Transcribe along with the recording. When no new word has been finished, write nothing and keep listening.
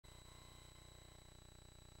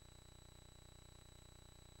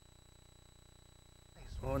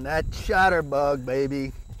On that chatterbug,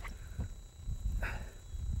 baby.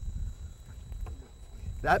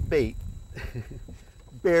 That bait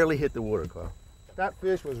barely hit the water, Carl. That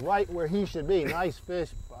fish was right where he should be. Nice fish,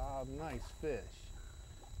 Bob, nice fish.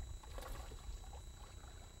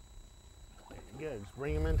 There you go, just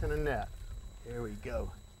bring him into the net. There we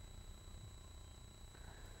go.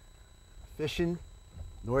 Fishing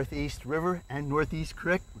Northeast River and Northeast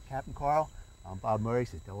Creek with Captain Carl. I'm Bob Murray,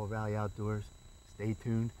 this is Delaware Valley Outdoors. Stay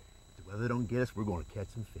tuned. If the weather don't get us, we're going to catch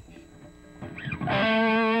some fish.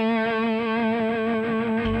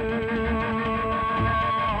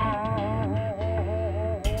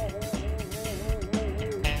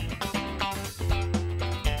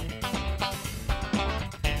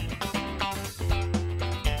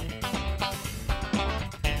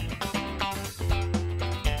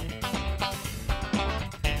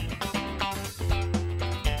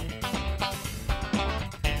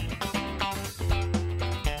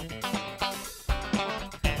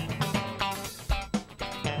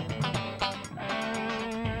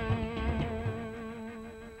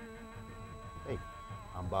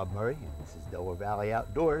 I'm Bob Murray, and this is Delaware Valley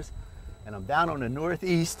Outdoors, and I'm down on the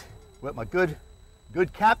Northeast with my good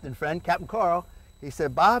captain friend, Captain Carl. He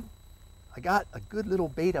said, Bob, I got a good little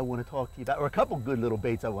bait I want to talk to you about, or a couple good little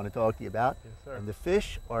baits I want to talk to you about. Yes, sir. And the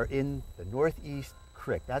fish are in the Northeast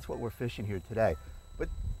Creek. That's what we're fishing here today. But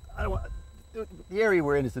I don't want, the area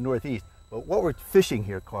we're in is the Northeast. But what we're fishing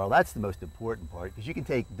here, Carl, that's the most important part, because you can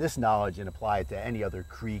take this knowledge and apply it to any other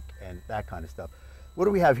creek and that kind of stuff. What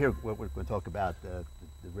do we have here? What we're going to talk about, the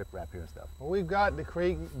riprap here and stuff. Well, we've got the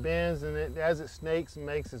creek bends, and as it snakes and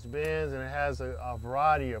makes its bends, and it has a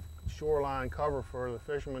variety of shoreline cover for the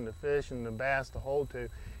fishermen to fish and the bass to hold to.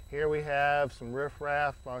 Here we have some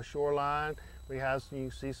riffraff shoreline. We have you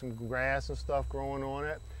can see some grass and stuff growing on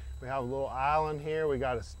it. We have a little island here. We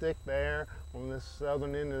got a stick there on this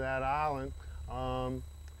southern end of that island.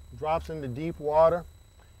 Drops into deep water.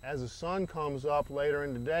 As the sun comes up later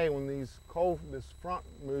in the day, when this front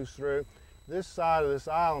moves through, this side of this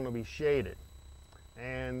island will be shaded,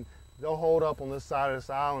 and they'll hold up on this side of this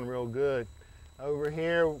island real good. Over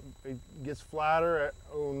here, it gets flatter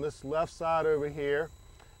on this left side over here,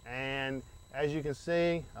 and as you can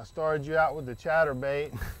see, I started you out with the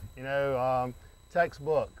chatterbait, you know,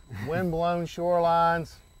 textbook, wind-blown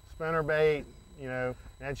shorelines, spinnerbait, you know,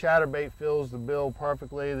 and that chatterbait fills the bill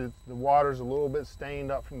perfectly. The water's a little bit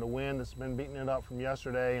stained up from the wind that's been beating it up from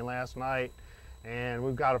yesterday and last night. And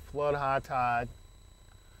we've got a flood high tide.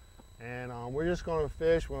 And we're just going to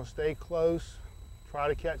fish. We're going to stay close, try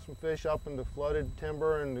to catch some fish up in the flooded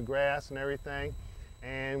timber and the grass and everything.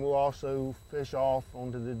 And we'll also fish off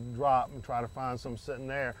onto the drop and try to find some sitting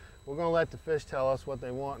there. We're going to let the fish tell us what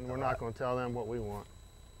they want, and we're not going to tell them what we want.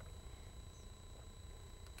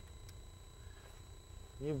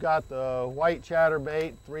 You've got the white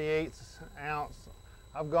chatterbait, 3/8 ounce.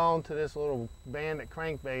 I've gone to this little bandit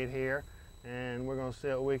crankbait here, and we're going to see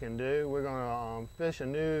what we can do. We're going to fish a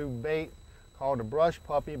new bait called the Brush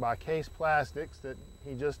Puppy by Case Plastics that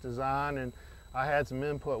he just designed, and I had some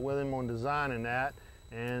input with him on designing that.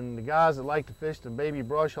 And the guys that like to fish the baby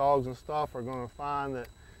brush hogs and stuff are going to find that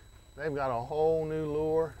they've got a whole new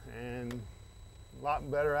lure and a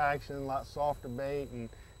lot better action, a lot softer bait, and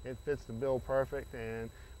it fits the bill perfect. And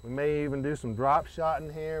we may even do some drop shot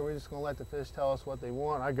in here. We're just going to let the fish tell us what they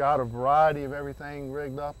want. I got a variety of everything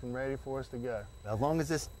rigged up and ready for us to go. As long as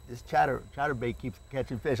this chatterbait keeps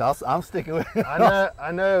catching fish, I'm sticking with it.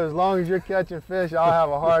 I know. As long as you're catching fish, I'll have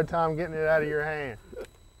a hard time getting it out of your hand.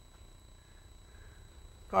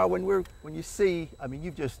 Carl, when you see, I mean,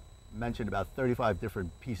 you've just mentioned about 35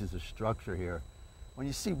 different pieces of structure here. When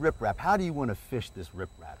you see riprap, how do you want to fish this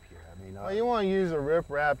riprap here? I mean, well, you want to use a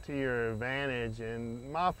riprap to your advantage, and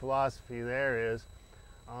my philosophy there is,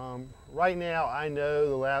 right now I know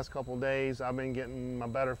the last couple of days I've been getting my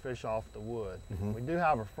better fish off the wood. Mm-hmm. We do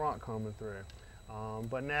have a front coming through,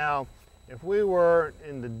 but now if we were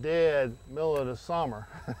in the dead middle of the summer,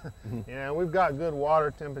 you know, we've got good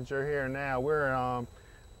water temperature here now. We're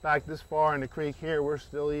back this far in the creek here, we're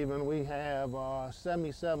still even. We have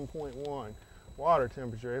 77.1 water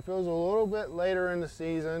temperature. If it was a little bit later in the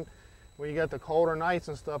season, when you get the colder nights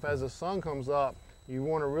and stuff, as the sun comes up, you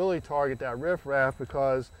want to really target that riffraff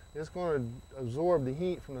because it's going to absorb the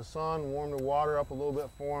heat from the sun, warm the water up a little bit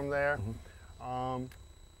for them there. Mm-hmm.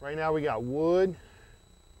 Right now we got wood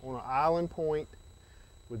on an island point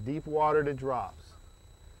with deep water that drops.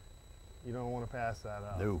 You don't want to pass that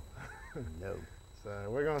up. No, no. So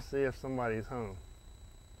we're going to see if somebody's home.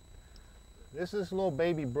 This is a little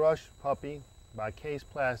baby brush puppy. by Case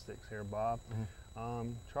Plastics here, Bob.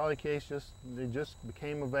 Charlie Case just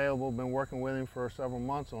became available. Been working with him for several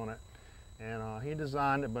months on it, and he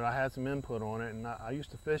designed it, but I had some input on it. And I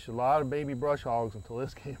used to fish a lot of baby brush hogs until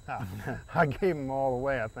this came out. I gave them all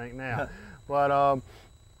away, I think now. But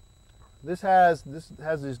this has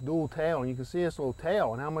this dual tail, and you can see this little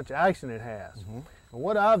tail and how much action it has. And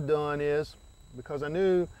what I've done is, because I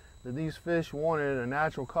knew that these fish wanted a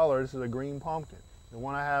natural color, this is a green pumpkin. The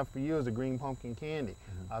one I have for you is a green pumpkin candy.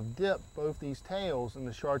 I've dipped both these tails in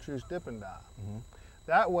the chartreuse dipping dye.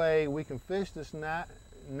 That way we can fish this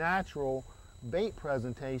natural bait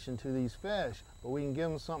presentation to these fish, but we can give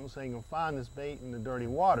them something so they can find this bait in the dirty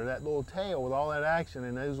water. That little tail with all that action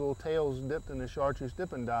and those little tails dipped in the chartreuse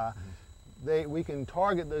dipping dye, we can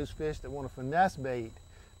target those fish that want to finesse bait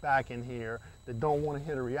back in here, that don't want to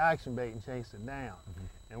hit a reaction bait and chase it down.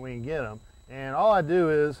 And we can get them. And all I do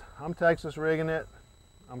is, I'm Texas rigging it,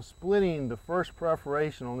 I'm splitting the first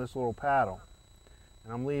perforation on this little paddle,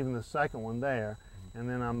 and I'm leaving the second one there, and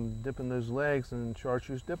then I'm dipping those legs in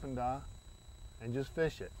chartreuse dipping dye and just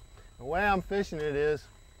fish it. The way I'm fishing it is,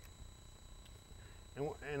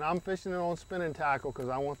 and I'm fishing it on spinning tackle because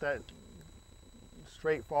I want that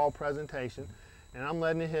straight fall presentation, and I'm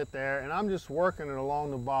letting it hit there, and I'm just working it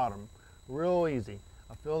along the bottom, real easy.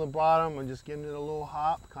 I feel the bottom and just giving it a little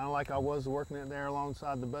hop, kind of like I was working it there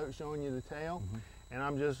alongside the boat, showing you the tail. And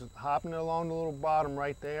I'm just hopping it along the little bottom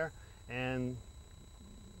right there, and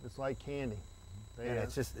it's like candy. Yeah,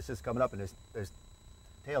 it's just coming up, and there's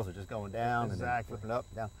tails are just going down and then flipping up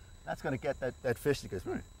and down. That's going to get that fish that goes.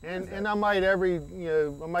 And I might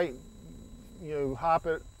hop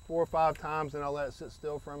it 4 or 5 times, and I'll let it sit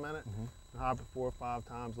still for a minute. And hop it 4 or 5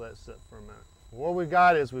 times, let it sit for a minute. What we've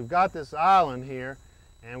got is we've got this island here,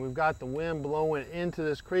 and we've got the wind blowing into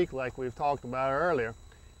this creek like we've talked about earlier.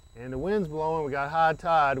 And the wind's blowing, we got high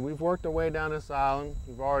tide. We've worked our way down this island.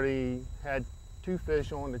 We've already had 2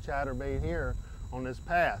 fish on the chatterbait here on this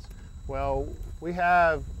pass. Well, we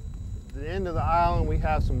have the end of the island, we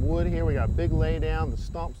have some wood here. We got a big lay down, the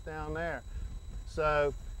stumps down there.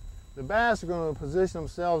 So the bass are going to position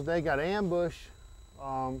themselves. They got ambush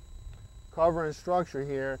cover and structure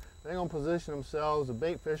here. They're going to position themselves. The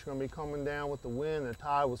bait fish are going to be coming down with the wind. The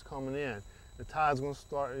tide was coming in. The tide's going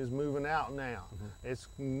to is moving out now. It's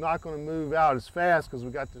not going to move out as fast because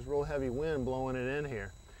we got this real heavy wind blowing it in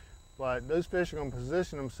here. But those fish are going to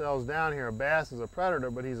position themselves down here. A bass is a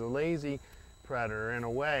predator, but he's a lazy predator in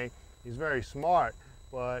a way. He's very smart,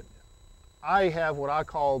 but I have what I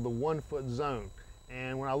call the 1-foot zone.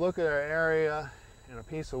 And when I look at an area and a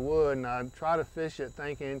piece of wood, and I try to fish it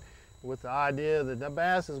thinking with the idea that the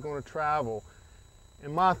bass is going to travel,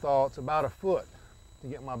 in my thoughts, about 1 foot to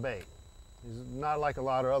get my bait. He's not like a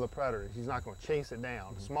lot of other predators. He's not going to chase it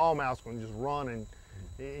down. Smallmouth's going to just run, and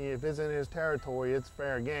if it's in his territory, it's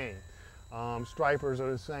fair game. Stripers are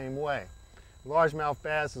the same way. Largemouth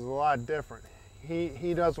bass is a lot different.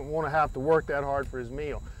 He doesn't want to have to work that hard for his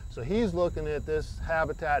meal. So he's looking at this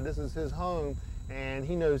habitat, this is his home, and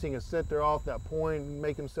he knows he can sit there off that point and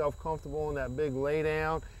make himself comfortable in that big lay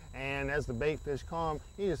down, and as the bait fish come,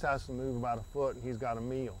 he just has to move about 1 foot and he's got a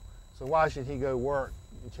meal. So why should he go work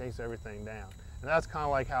and chase everything down? And that's kind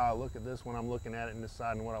of like how I look at this when I'm looking at it and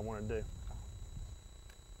deciding what I want to do.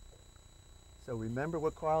 So remember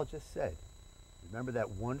what Carl just said. Remember that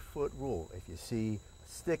 1-foot rule. If you see a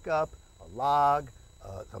stick up, a log,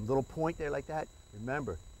 some little point there like that,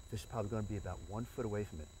 remember, fish is probably going to be about 1 foot away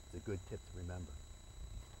from it. It's a good tip to remember.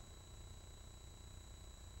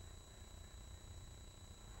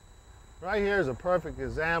 Right here is a perfect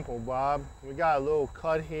example, Bob. We got a little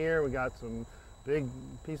cut here. We got some big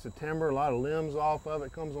piece of timber, a lot of limbs off of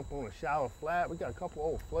it. Comes up on a shallow flat. We got a couple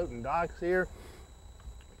old floating docks here.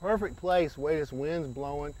 Perfect place, the way this wind's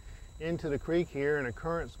blowing into the creek here and the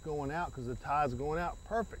current's going out because the tide's going out.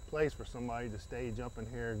 Perfect place for somebody to stage up in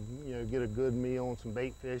here, get a good meal and some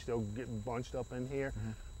bait fish. They'll get bunched up in here.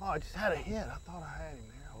 Oh, I just had a hit. I thought I had him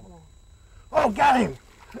there. Hold on. Oh, got him!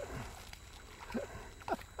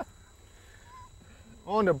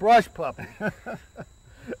 On the brush puppy.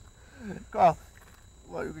 Carl,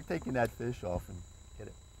 while you were taking that fish off and get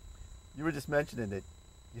it, you were just mentioning that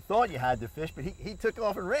you thought you had the fish, but he took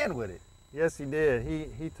off and ran with it. Yes, he did.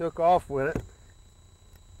 He took off with it.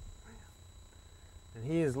 And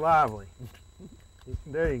he is lively.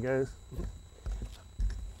 There he goes.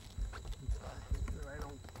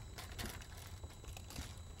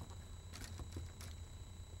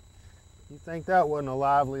 You think that wasn't a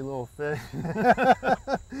lively little fish?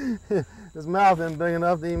 His mouth isn't big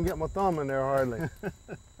enough to even get my thumb in there hardly.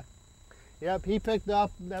 Yep, he picked up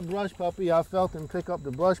that brush puppy. I felt him pick up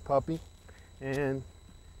the brush puppy, and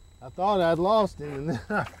I thought I'd lost him, and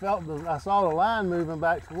then I saw the line moving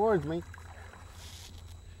back towards me,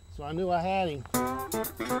 so I knew I had him.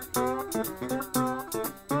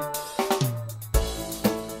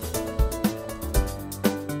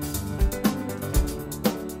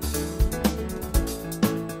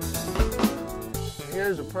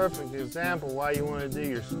 Here's a perfect example why you want to do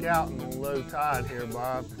your scouting on low tide here,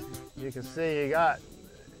 Bob. You can see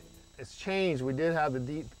it's changed. We did have the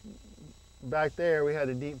deep, back there we had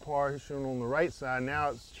a deep portion on the right side. Now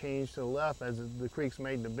it's changed to the left as the creek's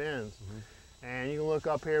made the bends. And you can look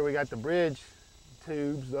up here, we got the bridge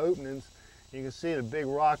tubes, the openings. You can see the big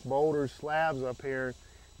rock boulders, slabs up here.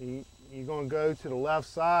 You're going to go to the left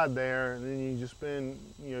side there, and then you just spin,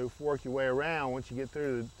 fork your way around once you get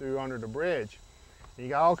through under the bridge. And you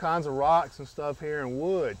got all kinds of rocks and stuff here and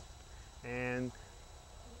wood. And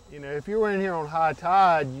if you were in here on high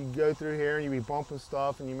tide, you'd go through here and you'd be bumping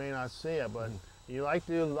stuff and you may not see it. But I like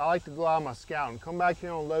to do a lot of my scouting. Come back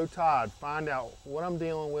here on low tide, find out what I'm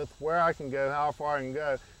dealing with, where I can go, how far I can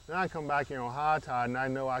go. Then I come back here on high tide and I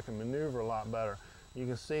know I can maneuver a lot better. You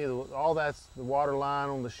can see all that's the water line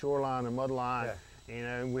on the shoreline, the mud line.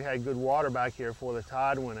 Yeah. We had good water back here before the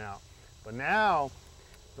tide went out. But now,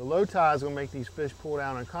 the low tide is going to make these fish pull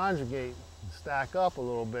down and conjugate, stack up a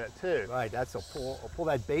little bit too. Right, that's a pull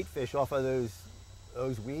that bait fish off of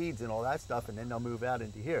those weeds and all that stuff, and then they'll move out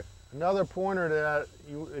into here. Another pointer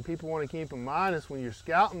that people want to keep in mind is when you're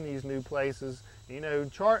scouting these new places,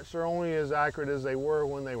 charts are only as accurate as they were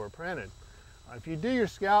when they were printed. If you do your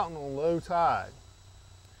scouting on low tide,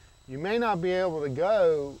 you may not be able to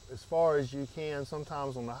go as far as you can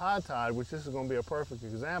sometimes on the high tide, which this is going to be a perfect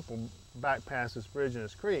example back past this bridge in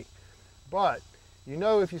this creek. But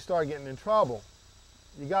if you start getting in trouble,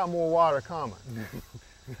 you got more water coming.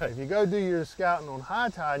 If you go do your scouting on high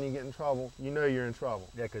tide and you get in trouble, you're in trouble.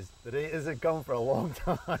 Yeah, because it isn't going for a long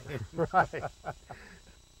time. Right.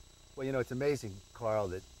 Well, it's amazing, Carl,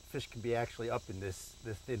 that fish can be actually up in this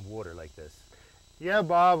thin water like this. Yeah,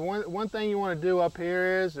 Bob, one thing you want to do up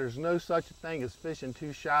here is there's no such a thing as fishing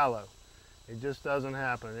too shallow. It just doesn't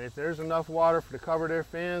happen. If there's enough water to cover their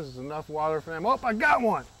fins, there's enough water for them. Oh, I got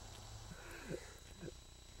one!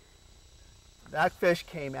 That fish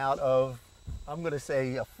came out of, I'm going to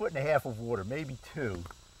say, 1.5 foot of water, maybe 2.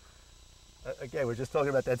 Again, we're just talking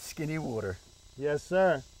about that skinny water. Yes,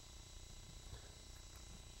 sir.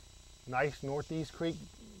 Nice Northeast Creek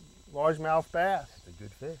largemouth bass. It's a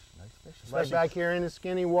good fish, nice fish. Right back here in the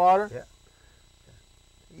skinny water. Yeah.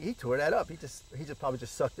 He tore that up. He just probably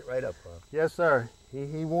just sucked it right up, Bob. Yes, sir.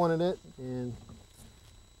 He wanted it, and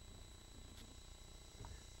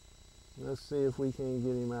let's see if we can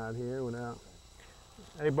get him out here without.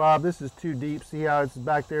 Hey, Bob, this is too deep. See how it's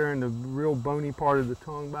back there in the real bony part of the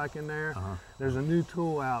tongue back in there? There's a new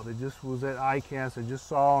tool out that just was at ICAST. I just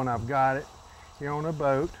saw, and I've got it here on a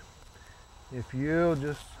boat. If you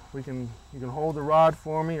can hold the rod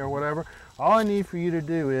for me or whatever. All I need for you to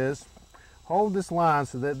do is hold this line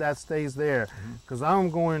so that stays there, because I'm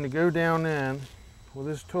going to go down in with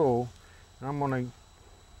this tool, and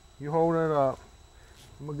you hold it up,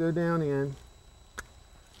 I'm going to go down in,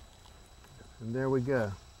 and there we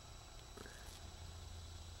go.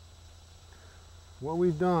 What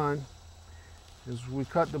we've done is we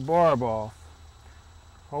cut the barb off.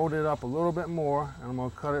 Hold it up a little bit more, and I'm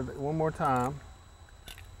going to cut it one more time.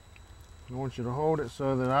 I want you to hold it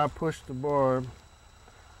so that I push the barb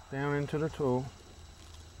down into the tool.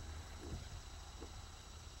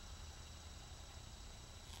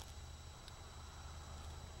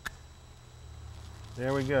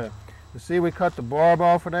 There we go. You see we cut the barb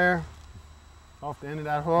off of there, off the end of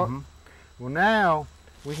that hook? Well, now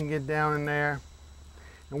we can get down in there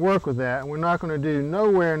and work with that. And we're not going to do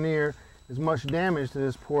nowhere near as much damage to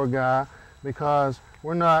this poor guy because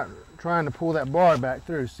we're not trying to pull that barb back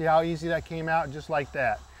through. See how easy that came out, just like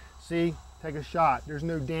that. See, take a shot. There's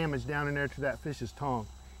no damage down in there to that fish's tongue.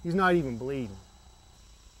 He's not even bleeding.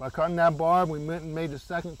 By cutting that barb, we went and made the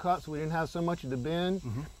second cut so we didn't have so much of the bend.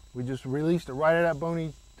 We just released it right at that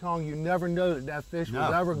bony tongue. You never know that fish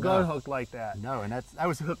was ever gut hooked like that. No, and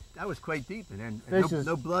that was quite deep, and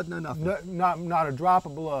no blood, no nothing. Not a drop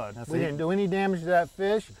of blood. We didn't do any damage to that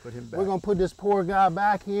fish. Put him back. We're gonna put this poor guy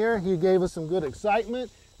back here. He gave us some good excitement.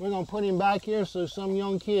 We're gonna put him back here so some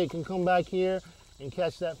young kid can come back here and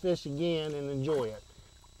catch that fish again and enjoy it.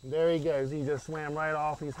 And there he goes. He just swam right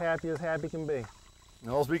off. He's happy as happy can be. And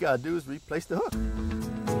all we gotta do is replace the hook.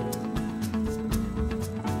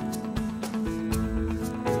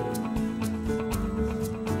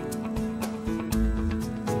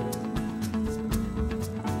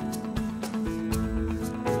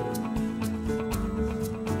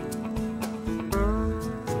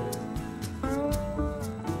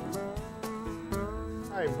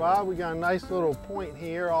 Bob. We got a nice little point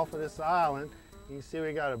here off of this island. You can see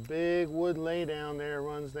we got a big wood lay down there,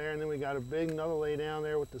 runs there, and then we got a big another lay down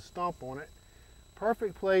there with the stump on it.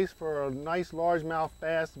 Perfect place for a nice largemouth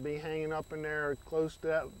bass to be hanging up in there close to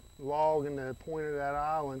that log and the point of that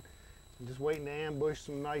island. And just waiting to ambush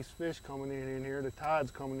some nice fish coming in here. The tide's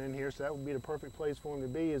coming in here, so that would be the perfect place for them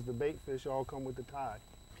to be, as the bait fish all come with the tide.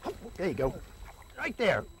 There you go. Right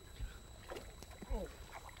there.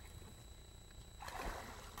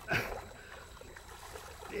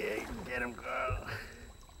 Yeah, you can get him, Carl.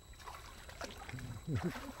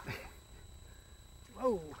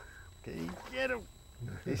 Oh, can you get him?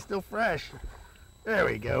 He's still fresh. There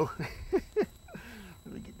we go. Let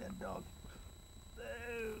me get that dog.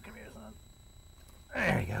 Oh, come here, son.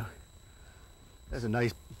 There you go. That's a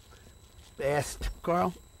nice bass,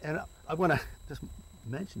 Carl. And I want to just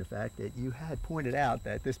mention the fact that you had pointed out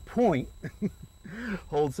that this point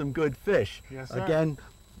holds some good fish. Yes, sir. Again,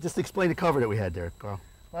 just explain the cover that we had there, Carl.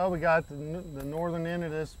 Well, we got the northern end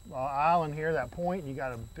of this island here, that point. You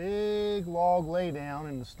got a big log lay down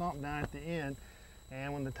and the stump down at the end.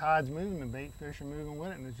 And when the tide's moving, the bait fish are moving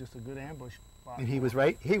with it, and it's just a good ambush spot. And he was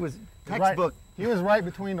right. He was textbook. He was right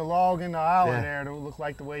between the log and the island Yeah. there. It looked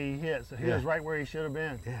like the way he hit. So he Yeah. was right where he should have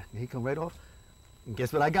been. Yeah, he come right off. And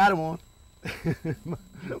guess what I got him on?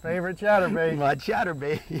 Favorite chatterbait. My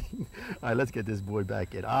chatterbait. All right, let's get this boy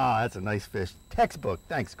back in. Ah, that's a nice fish. Textbook.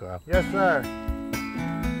 Thanks, Carl. Yes, sir.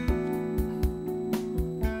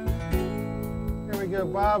 Here we go,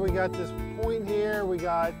 Bob. We got this point here. We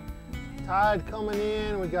got tide coming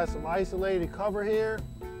in. We got some isolated cover here.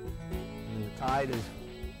 And the tide is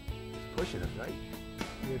pushing us, right?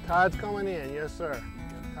 The tide's coming in, yes, sir.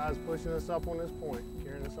 The tide's pushing us up on this point,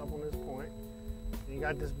 carrying us up on this point. And you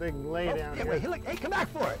got this big lay down yeah, here. wait, look, hey, come back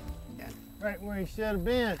for it. Yeah. Right where he should have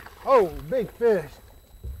been. Oh, big fish.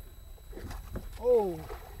 Oh.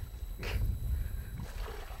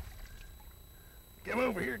 Come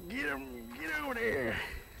over here, get him, get over there.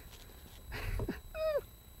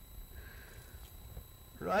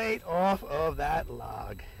 Right off of that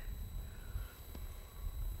log.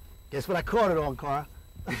 Guess what I caught it on, Carl?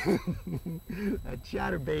 A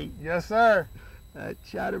chatterbait. Yes, sir. A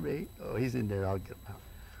chatterbait. Oh, he's in there. I'll get him out.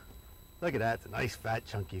 Look at that. It's a nice, fat,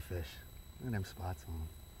 chunky fish. Look at them spots on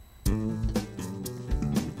him.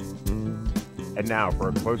 And now for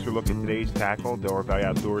a closer look at today's tackle, Delaware Valley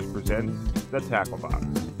Outdoors presents the Tackle Box.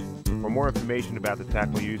 For more information about the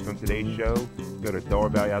tackle used on today's show, go to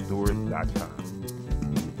DelawareValleyOutdoors.com.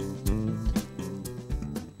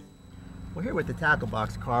 We're here with the tackle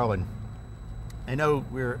box, Carl, and I know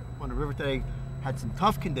we're on the river today. Had some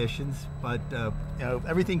tough conditions, but you know,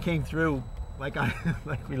 everything came through like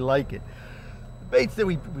like we like it. The baits that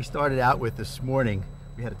we started out with this morning,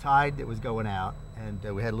 we had a tide that was going out, and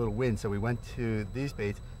we had a little wind, so we went to these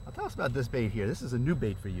baits. Now tell us about this bait here. This is a new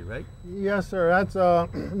bait for you, right? Yes, sir. That's a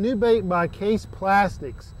new bait by Case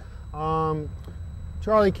Plastics.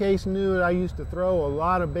 Charlie Case knew that I used to throw a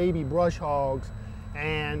lot of baby brush hogs,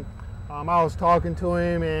 and I was talking to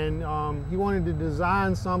him, and he wanted to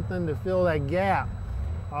design something to fill that gap.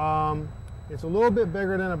 It's a little bit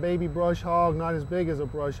bigger than a baby brush hog, not as big as a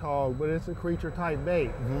brush hog, but it's a creature type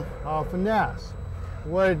bait. Finesse.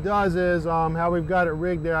 What it does is, how we've got it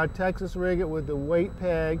rigged there, I Texas rig it with the weight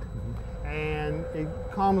pegged, and it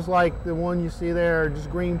comes like the one you see there, just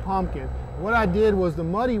green pumpkin. What I did was the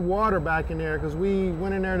muddy water back in there, because we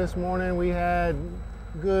went in there this morning, we had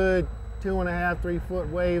good 2.5, 3 foot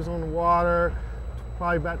waves on the water,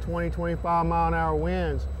 probably about 20, 25 mile-an-hour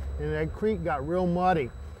winds, and that creek got real muddy.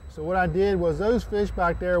 So what I did was, those fish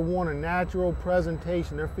back there want a natural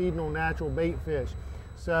presentation. They're feeding on natural bait fish.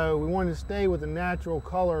 So we wanted to stay with the natural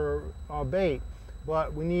color bait,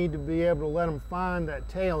 but we need to be able to let them find that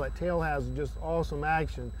tail. That tail has just awesome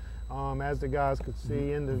action, as the guys could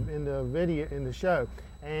see in the video, in the show.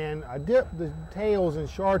 And I dipped the tails in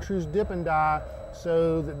chartreuse dipping dye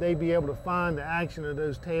so that they'd be able to find the action of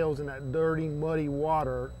those tails in that dirty, muddy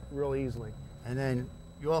water real easily. And then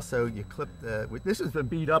you clipped the. This has been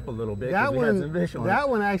beat up a little bit. That we had some fish on that it.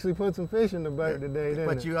 one actually put some fish in the boat today, didn't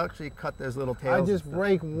But it? you actually cut those little tails. I just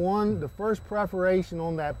break one, the first perforation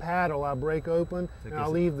on that paddle I break open, and I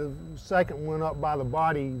leave the second one up by the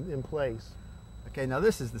body in place. Okay, now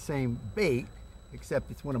this is the same bait,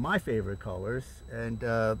 except it's one of my favorite colors, and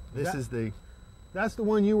this is the. That's the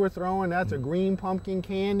one you were throwing. That's a green pumpkin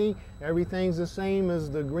candy. Everything's the same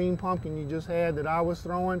as the green pumpkin you just had that I was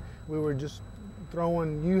throwing. We were just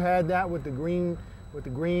throwing. You had that with the green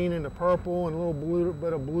and the purple and a little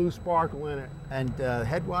bit of blue sparkle in it. And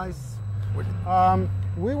headwise,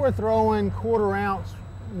 we were throwing 1/4 ounce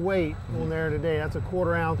weight on there today. That's a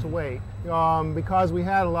 1/4 ounce of weight because we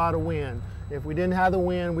had a lot of wind. If we didn't have the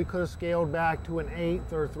wind, we could have scaled back to an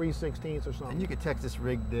 1/8 or 3/16 or something. And you could Texas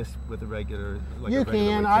rig this with a regular, like you a regular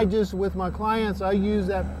can. weight I too. just, with my clients, I use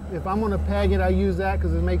that. If I'm going to peg it, I use that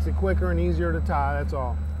because it makes it quicker and easier to tie. That's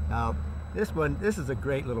all. Now, this is a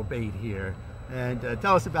great little bait here. And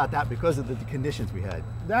tell us about that because of the conditions we had.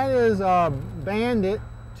 That is a Bandit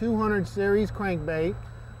 200 series crankbait.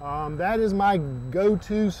 That is my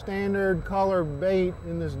go-to standard color bait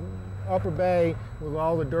in this upper bay with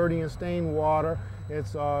all the dirty and stained water.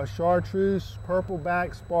 It's chartreuse purple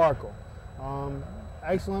back sparkle.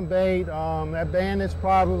 Excellent bait. That Bandit's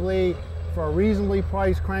probably, for a reasonably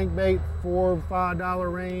priced crankbait, $4 or $5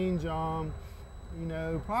 range. You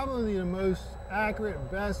know, probably the most accurate,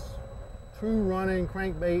 best true running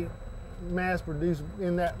crankbait mass produced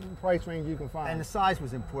in that price range you can find. And the size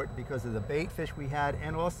was important because of the bait fish we had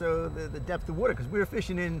and also the depth of water, because we were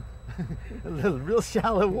fishing in real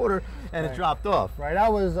shallow water and Right. it dropped off. Right, I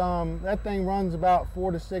was, that thing runs about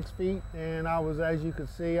 4 to 6 feet, and I was, as you could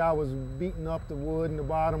see, I was beating up the wood in the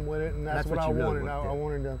bottom with it, and that's what I you really wanted. I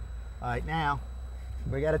wanted to. All right, now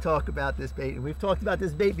we got to talk about this bait. We've talked about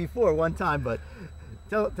this bait before one time, but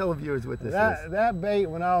tell the viewers what this is. That bait,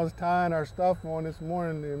 when I was tying our stuff on this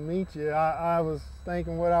morning to meet you, I was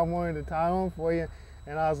thinking what I wanted to tie on for you,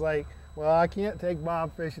 and I was like, well, I can't take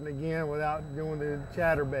bob fishing again without doing the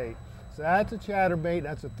chatterbait. So that's a chatterbait,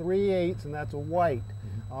 that's a 3/8, and that's a white.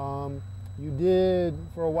 You did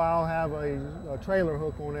for a while have a trailer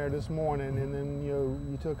hook on there this morning, and then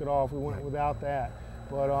you took it off. We went without that,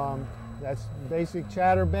 but that's basic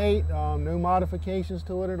chatterbait, no modifications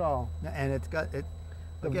to it at all. And it's got it.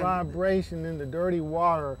 The Again, vibration in the dirty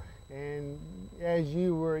water, and as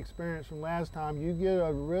you were experienced from last time, you get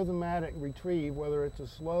a rhythmatic retrieve, whether it's a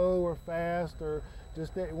slow or fast, or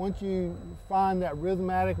just that, once you find that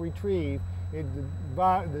rhythmatic retrieve,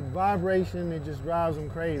 the vibration, it just drives them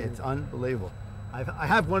crazy. It's unbelievable. I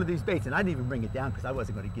have one of these baits, and I didn't even bring it down because I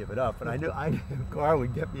wasn't going to give it up, but I knew Carl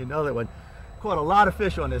would get me another one. Caught a lot of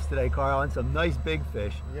fish on this today, Carl, and some nice big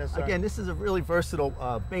fish. Yes, sir. Again, this is a really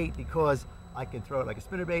versatile bait because I can throw it like a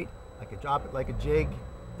spinner bait, I can drop it like a jig,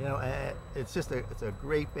 it's a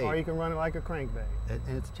great bait. Or you can run it like a crankbait. And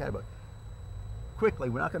it's a chatterbait. Quickly,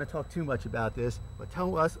 we're not going to talk too much about this, but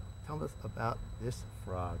tell us about this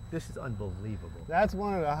frog. This is unbelievable. That's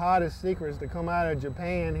one of the hottest secrets to come out of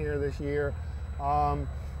Japan here this year.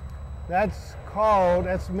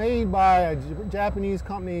 That's made by a Japanese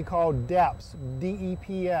company called DEPS,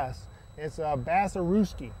 D-E-P-S. It's a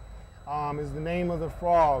Basaruski, is the name of the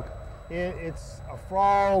frog. It's a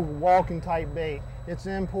frog walking type bait. It's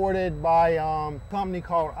imported by a company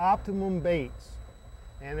called Optimum Baits,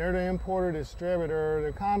 and they're the importer distributor.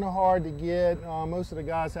 They're kind of hard to get. Most of the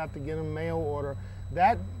guys have to get them mail order.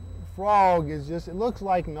 That frog is just, it looks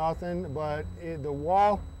like nothing, but the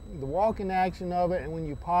walking action of it, and when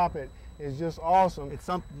you pop it, is just awesome. It's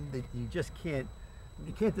something that you just can't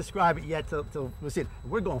describe it yet till we'll see it.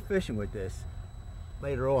 We're going fishing with this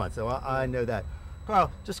later on, so I know that.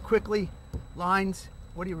 Carl, just quickly, lines,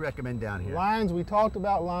 what do you recommend down here? Lines, we talked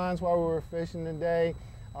about lines while we were fishing today.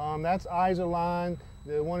 That's Iser line.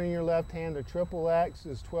 The one in your left hand, the Triple X,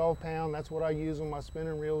 is 12 pound. That's what I use on my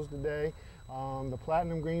spinning reels today. The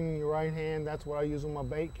Platinum Green in your right hand, that's what I use on my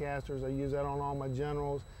bait casters. I use that on all my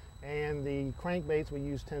generals. And the crankbaits, we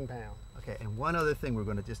use 10 pound. Okay, and one other thing we're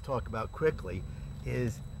going to just talk about quickly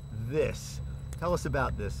is this. Tell us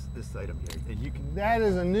about this item here. That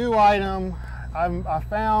is a new item. I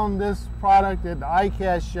found this product at the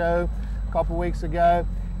ICAST show a couple weeks ago,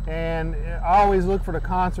 and I always look for the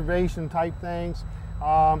conservation type things.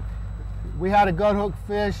 We had a gut hook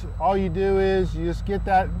fish. All you do is you just get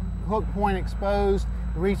that hook point exposed,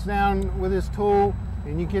 reach down with this tool,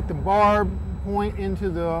 and you get the barb point into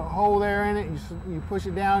the hole there in it. You push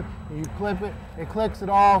it down, and you clip it. It clicks it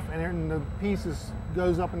off, and the pieces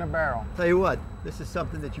goes up in the barrel. Tell you what, this is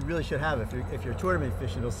something that you really should have if you're tournament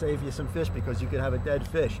fishing. It'll save you some fish because you could have a dead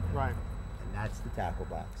fish. Right. And that's the tackle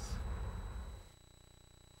box.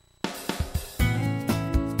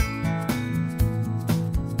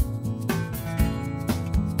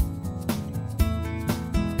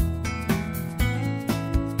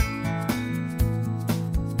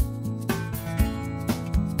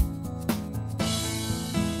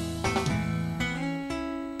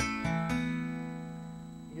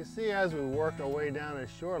 As we work our way down the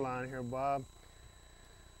shoreline here, Bob,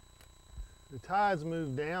 the tides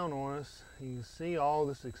move down on us. You can see all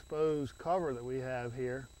this exposed cover that we have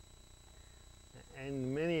here,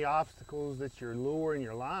 and many obstacles that your lure and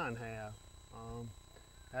your line have.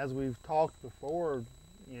 As we've talked before,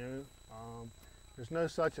 There's no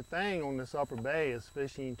such a thing on this upper bay as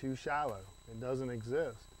fishing too shallow. It doesn't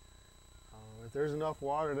exist. If there's enough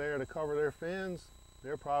water there to cover their fins,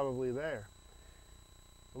 they're probably there.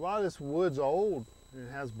 A lot of this wood's old and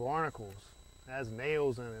it has barnacles, it has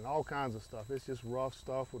nails in it, all kinds of stuff. It's just rough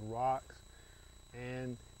stuff with rocks.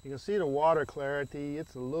 And you can see the water clarity.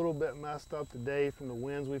 It's a little bit messed up today from the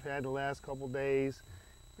winds we've had the last couple days.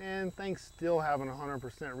 And things still haven't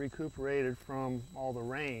 100% recuperated from all the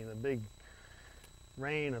rain, the big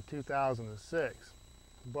rain of 2006.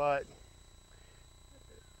 But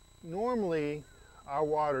normally our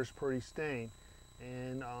water's pretty stained,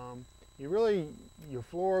 and your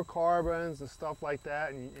fluorocarbons and stuff like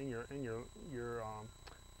that, and your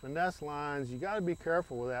finesse lines, you got to be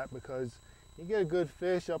careful with that, because you get a good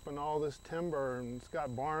fish up in all this timber and it's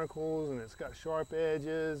got barnacles and it's got sharp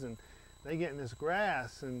edges, and they get in this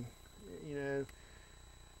grass, and you know,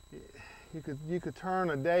 you could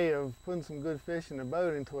turn a day of putting some good fish in the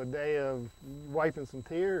boat into a day of wiping some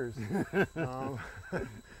tears.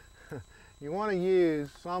 You want to use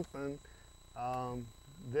something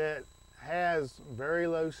that has very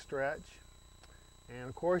low stretch, and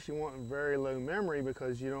of course you want very low memory,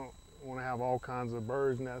 because you don't want to have all kinds of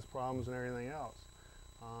bird's nest problems and everything else.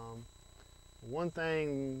 One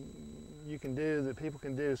thing you can do, that people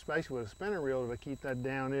can do, especially with a spinning reel, to keep that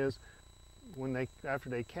down, is after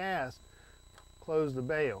they cast, close the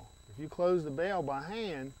bail. If you close the bail by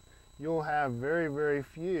hand, you'll have very, very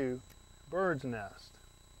few bird's nests.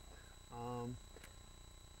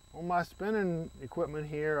 On my spinning equipment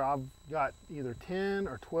here, I've got either 10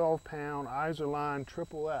 or 12 pound Iserline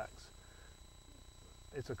XXX.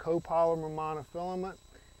 It's a copolymer monofilament.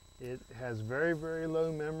 It has very, very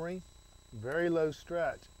low memory, very low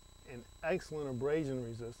stretch, and excellent abrasion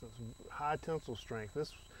resistance, high tensile strength.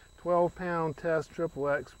 This 12 pound test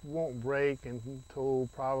XXX won't break until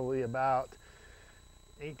probably about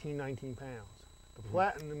 18, 19 pounds. The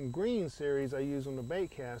Platinum Green series I use on the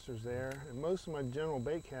bait casters there, and most of my general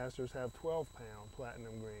bait casters have 12 pound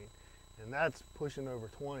Platinum Green, and that's pushing over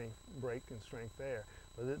 20 breaking strength there.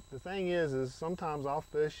 But the thing is sometimes I'll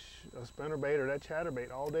fish a spinnerbait or that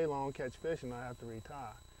chatterbait all day long, catch fish, and I have to retie.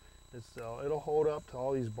 It'll hold up to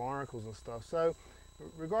all these barnacles and stuff. So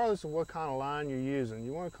regardless of what kind of line you're using,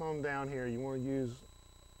 you want to come down here, you want to use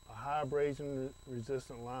a high abrasion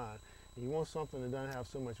resistant line. You want something that doesn't have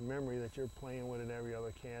so much memory that you're playing with it every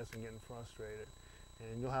other cast and getting frustrated.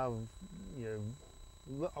 And you'll have, you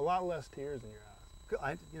know, a lot less tears in your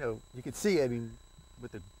eyes. You can see, I mean,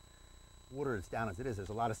 with the water as down as it is, there's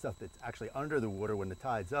a lot of stuff that's actually under the water when the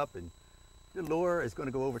tide's up, and your lure is going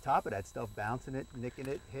to go over top of that stuff, bouncing it, nicking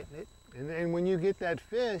it, hitting it. And when you get that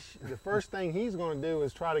fish, the first thing he's going to do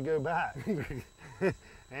is try to go back.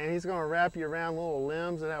 And he's going to wrap you around little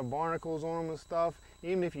limbs that have barnacles on them and stuff.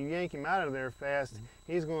 Even if you yank him out of there fast,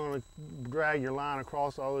 he's going to drag your line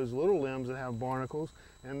across all those little limbs that have barnacles,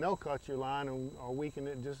 and they'll cut your line or weaken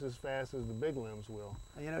it just as fast as the big limbs will.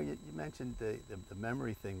 You know, you mentioned the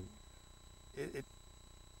memory thing.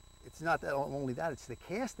 It's not that only that, it's the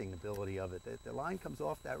casting ability of it. The line comes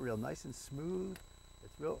off that reel nice and smooth.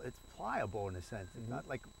 It's pliable in a sense. It's not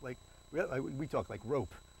like we talk like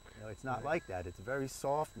rope. You know, it's not like that. It's very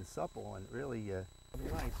soft and supple, and really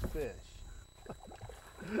nice fish.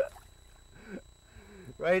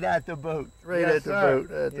 Right at the boat. Right yes, at the sir.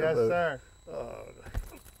 boat. At the yes, boat. sir. Oh.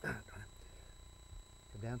 Come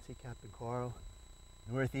down, see Captain Carl.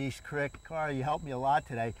 Northeast Creek. Carl, you helped me a lot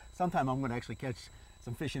today. Sometime I'm going to actually catch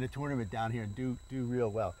some fish in a tournament down here and do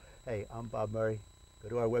real well. Hey, I'm Bob Murray. Go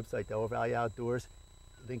to our website, Delaware Valley Outdoors.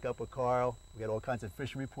 Link up with Carl. We got all kinds of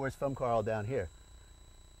fishing reports from Carl down here.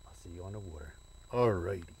 I'll see you on the water. All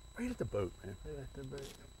righty. Right at the boat, man. Right at the boat.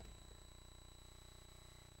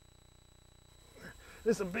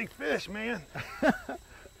 This is a big fish, man.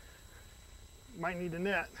 Might need a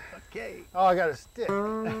net. Okay. Oh, I got a stick.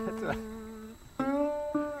 That's right.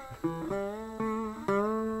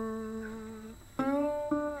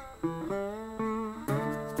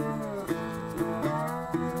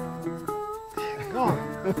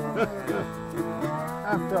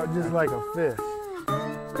 I felt just like a fish.